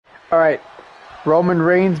All right. Roman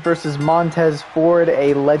Reigns versus Montez Ford,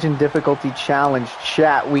 a legend difficulty challenge.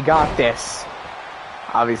 Chat, we got this.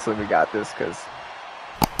 Obviously, we got this because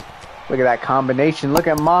look at that combination. Look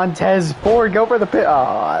at Montez Ford go for the pin. Oh,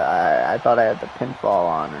 I thought I had the pinfall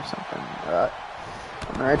on or something. All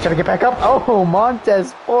right, trying to get back up. Oh,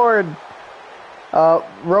 Montez Ford.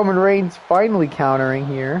 Roman Reigns finally countering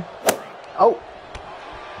here. Oh,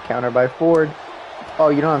 counter by Ford. Oh,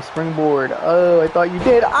 you don't have springboard. Oh, I thought you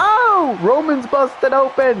did. Oh, Roman's busted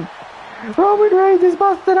open. Roman Reigns is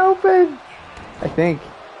busted open. I think.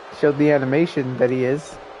 Showed the animation that he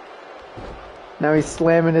is. Now he's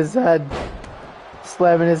slamming his head.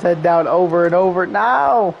 Slamming his head down over and over.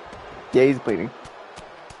 No. Yeah, he's bleeding.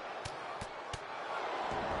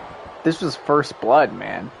 This was first blood,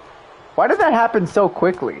 man. Why did that happen so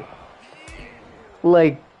quickly?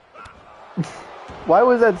 Like... Why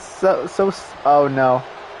was that so... Oh, no.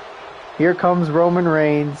 Here comes Roman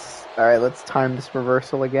Reigns. Alright, let's time this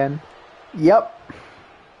reversal again. Yep.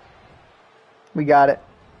 We got it.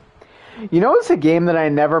 You know, it's a game that I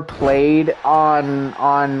never played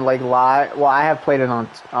on like, live... Well, I have played it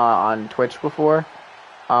on Twitch before.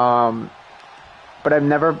 But I've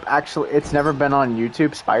never actually... It's never been on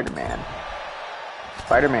YouTube. Spider-Man.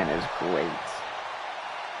 Spider-Man is great.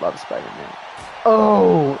 Love Spider-Man.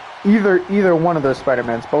 Oh... Either one of those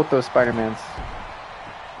Spider-Mans. Both those Spider-Mans.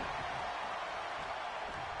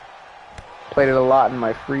 Played it a lot in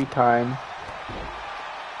my free time.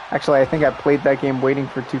 Actually, I think I played that game waiting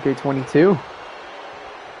for 2K22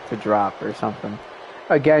 to drop or something.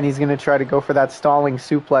 Again, he's going to try to go for that stalling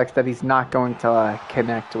suplex that he's not going to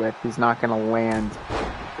connect with. He's not going to land.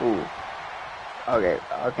 Ooh. Okay.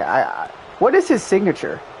 What is his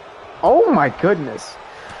signature? Oh my goodness.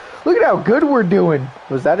 Look at how good we're doing.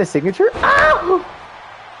 Was that a signature? Ow!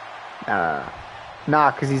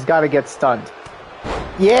 Nah, because he's got to get stunned.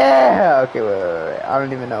 Yeah! Okay, wait. I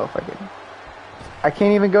don't even know if I can. I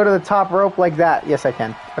can't even go to the top rope like that. Yes, I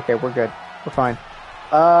can. Okay, we're good. We're fine.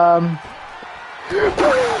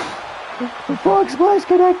 Frog splash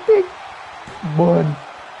connecting. 1,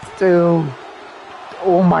 2.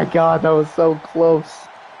 Oh my god, that was so close.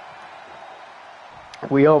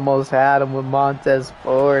 We almost had him with Montez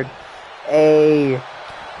Ford. Hey.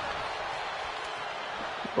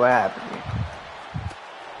 What happened here?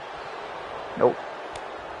 Nope.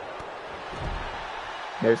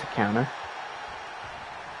 There's a counter.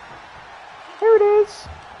 There it is.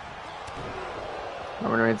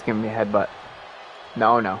 Roman Reigns giving me a headbutt.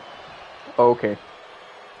 No. Okay.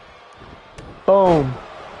 Boom.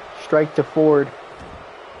 Strike to Ford.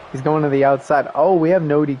 He's going to the outside. Oh, we have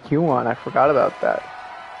no DQ on. I forgot about that.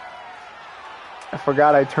 I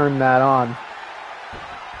forgot I turned that on.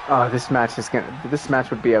 Oh, this match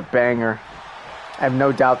would be a banger. I have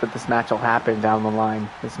no doubt that this match will happen down the line.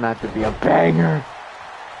 This match would be a banger.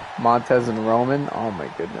 Montez and Roman. Oh my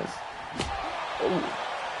goodness. Oh.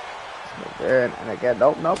 There and again.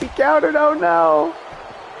 Nope. He countered. Oh no.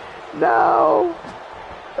 No.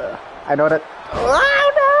 I know that.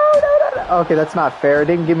 Oh no. Okay, that's not fair. It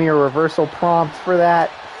didn't give me a reversal prompt for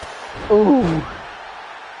that. Ooh.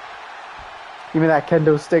 Give me that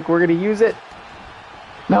kendo stick. We're gonna use it.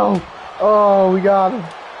 No. Oh, we got him.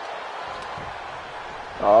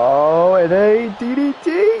 Oh, and a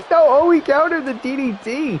DDT. No. Oh, he countered the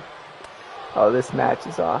DDT. Oh, this match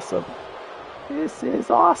is awesome. This is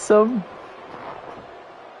awesome.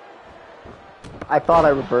 I thought I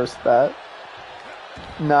reversed that.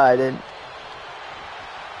 No, I didn't.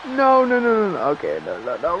 No. Okay,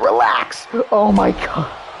 no. Relax. Oh my god.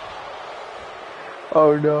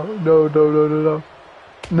 Oh no.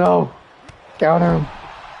 No. Counter him.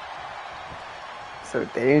 So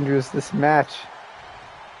dangerous, this match.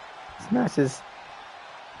 This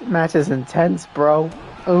match is intense, bro.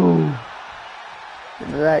 Ooh.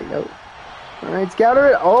 Into that, yo. Alright, counter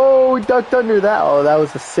it. Oh, he ducked under that. Oh, that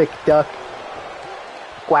was a sick duck.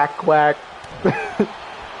 Quack.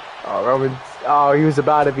 Oh, Roman. Oh, he was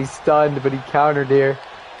about to be stunned, but he countered here.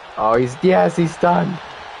 Oh, he's stunned.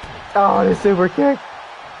 Oh, the super kick.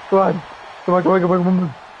 Come on.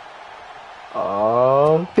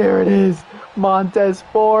 Oh, there it is. Montez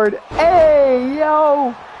Ford. Hey,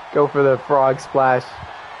 yo. Go for the frog splash.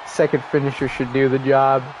 Second finisher should do the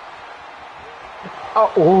job.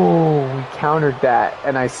 Oh, we countered that,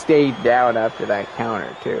 and I stayed down after that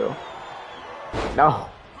counter, too. No.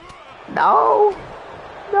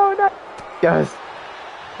 Yes.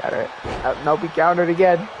 Counter it. Nope, he countered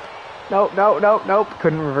again. Nope.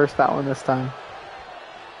 Couldn't reverse that one this time.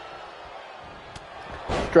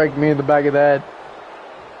 Strike me in the back of the head.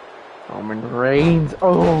 Roman Reigns.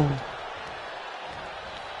 Oh.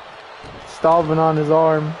 Stalvin on his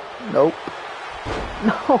arm. Nope.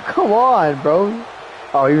 No, come on, bro.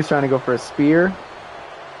 Oh, he was trying to go for a spear.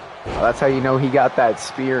 Oh, that's how you know he got that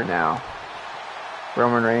spear now.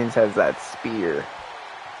 Roman Reigns has that spear.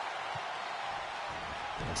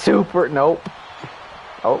 Super. Nope.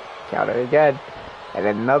 Oh, counter again. And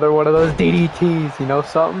another one of those DDTs. You know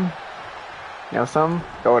something? You know something?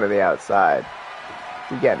 Going to the outside.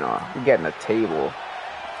 We're getting a table.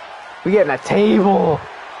 We're getting a table.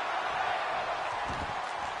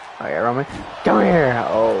 Oh yeah, Roman. Come here.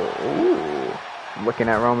 Oh, ooh. I'm looking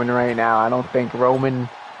at Roman right now. I don't think Roman.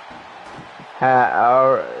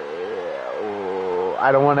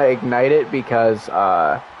 I don't want to ignite it because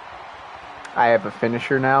I have a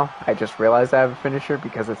finisher now. I just realized I have a finisher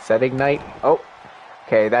because it said ignite. Oh,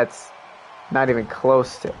 okay, that's not even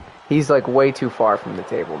close to. He's like way too far from the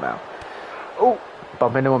table now. Oh,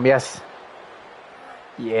 bump into him. Yes.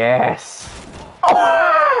 Yes.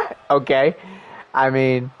 Oh! Okay. I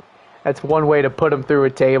mean, that's one way to put him through a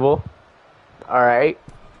table. Alright.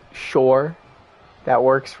 Sure. That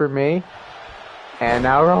works for me. And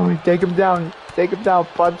now Roman, take him down. Take him down.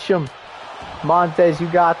 Punch him. Montez, you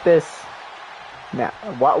got this. Now,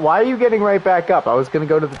 why are you getting right back up? I was going to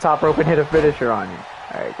go to the top rope and hit a finisher on you.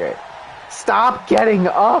 Alright, great. Stop getting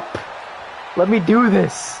up. Let me do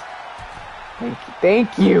this. Thank you.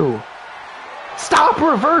 Thank you. Stop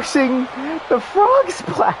reversing the frog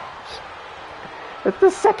splash. That's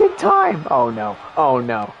the second time. Oh, no. Oh,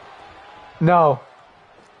 no. No.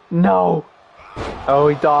 No. Oh,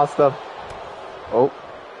 he tossed him. Oh.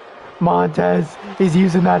 Montez, he's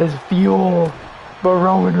using that as fuel. But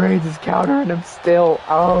Roman Reigns is countering him still.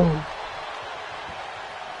 Oh.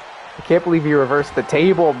 I can't believe he reversed the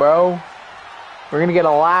table, bro. We're going to get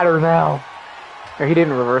a ladder now. Or he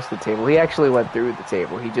didn't reverse the table. He actually went through the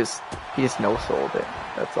table. He just no-sold it.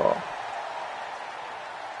 That's all.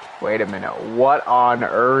 Wait a minute. What on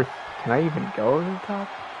earth? Can I even go to the top?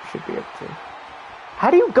 Should be able to.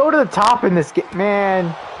 How do you go to the top in this game?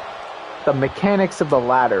 Man. The mechanics of the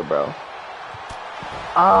ladder, bro.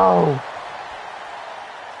 Oh.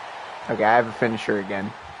 Okay, I have a finisher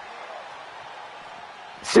again.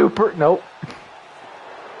 Super. Nope.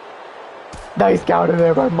 Nice counter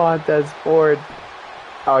there by Montez Ford.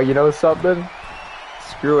 Oh, you know something?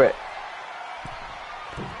 Screw it.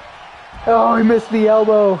 Oh, he missed the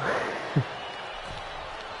elbow.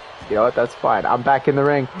 You know what? That's fine. I'm back in the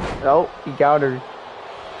ring. Oh, he countered.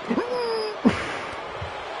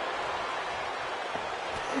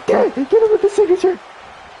 Get him with the signature.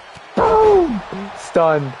 Boom!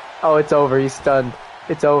 Stunned. Oh, it's over. He's stunned.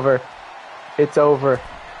 It's over. It's over.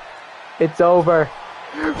 It's over.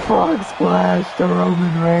 Frog splash to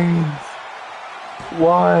Roman Reigns.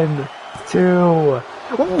 1, 2.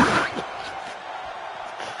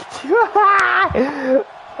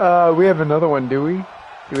 We have another one, do we?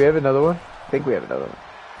 Do we have another one? I think we have another one.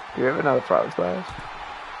 Do we have another frog splash?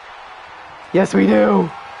 Yes, we do.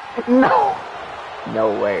 No.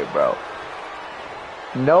 No way, bro.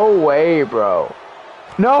 No way, bro.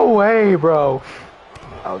 No way, bro.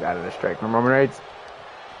 Oh, got it. A strike from Roman Reigns.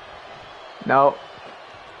 No.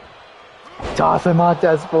 Tossing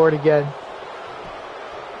Montez forward again.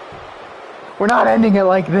 We're not ending it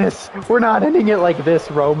like this. We're not ending it like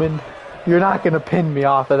this, Roman. You're not going to pin me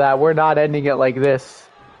off of that. We're not ending it like this.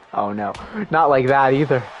 Oh, no. Not like that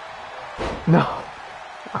either. No.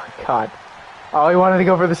 Oh, God. Oh, he wanted to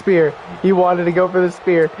go for the spear. He wanted to go for the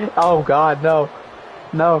spear. Oh, God, no.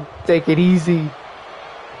 No. Take it easy.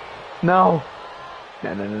 No.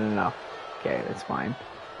 No, no, no, no, no. Okay, that's fine.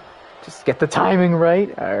 Just get the timing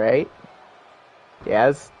right. All right.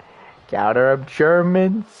 Yes. Counter of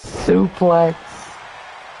German suplex.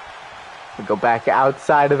 We go back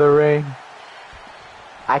outside of the ring.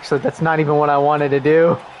 Actually, that's not even what I wanted to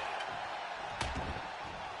do.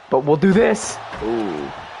 But we'll do this. Ooh.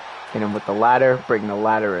 Hit him with the ladder. Bring the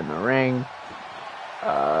ladder in the ring.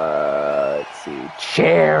 Let's see.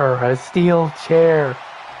 Chair. A steel chair.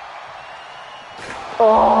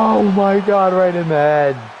 Oh my God, right in the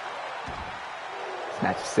head.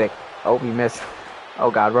 Snatch sick. Oh, he missed. Oh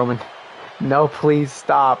God, Roman. No, please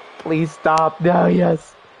stop. Please stop. No,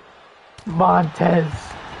 yes. Montez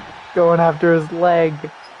going after his leg.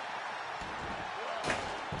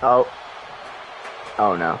 Oh.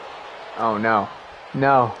 Oh no. Oh no.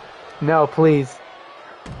 No. No, please.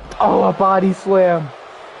 Oh, a body slam.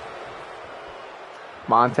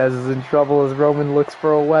 Montez is in trouble as Roman looks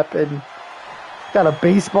for a weapon. Got a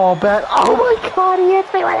baseball bat. Oh my God, he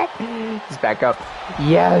hits me with it. He's back up.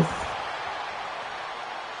 Yes.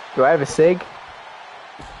 Do I have a sig?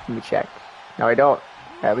 Let me check. No, I don't.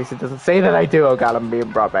 At least it doesn't say that I do. Oh God, I'm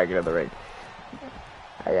being brought back into the ring.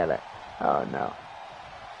 I got it. Oh no.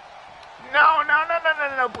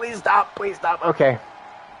 no, please stop, please stop. Okay.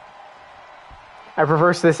 I've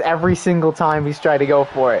reversed this every single time he's tried to go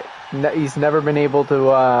for it. He's never been able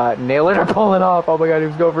to nail it or pull it off. Oh my god, he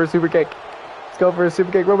was going for a super kick. Let's go for a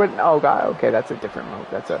super kick, Roman. Oh god, okay, that's a different move.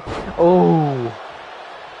 That's a... Oh.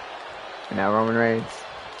 And now Roman Reigns.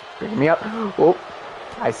 Bring me up. Oh.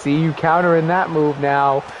 I see you countering that move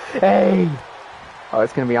now. Hey. Oh,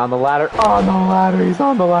 it's going to be on the ladder. On the ladder. He's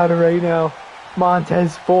on the ladder right now.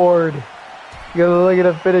 Montez Ford. You gotta look at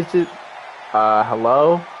him finish it.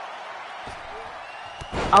 Hello?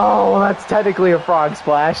 Oh, that's technically a frog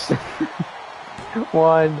splash.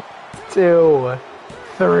 1, 2,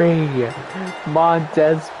 3.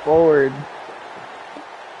 Montez Ford.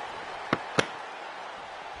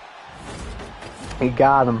 He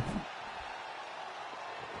got him.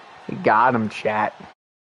 He got him, chat.